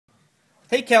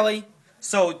Hey Kelly,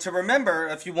 so to remember,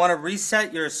 if you want to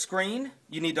reset your screen,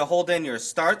 you need to hold in your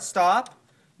start stop,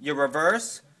 your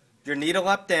reverse, your needle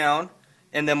up down,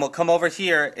 and then we'll come over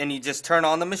here and you just turn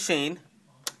on the machine,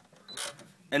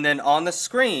 and then on the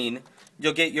screen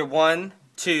you'll get your 1,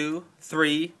 2,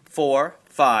 3, 4,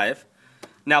 5.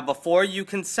 Now before you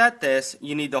can set this,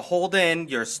 you need to hold in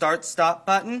your start stop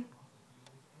button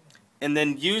and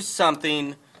then use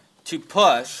something to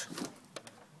push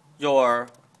your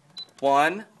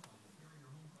 1,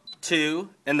 2,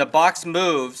 and the box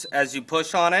moves as you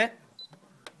push on it,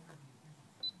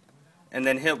 and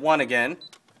then hit 1 again,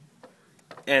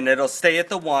 and it'll stay at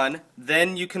the 1.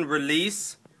 Then you can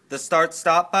release the start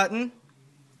stop button,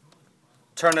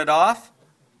 turn it off,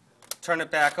 turn it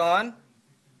back on,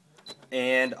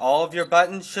 and all of your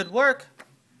buttons should work.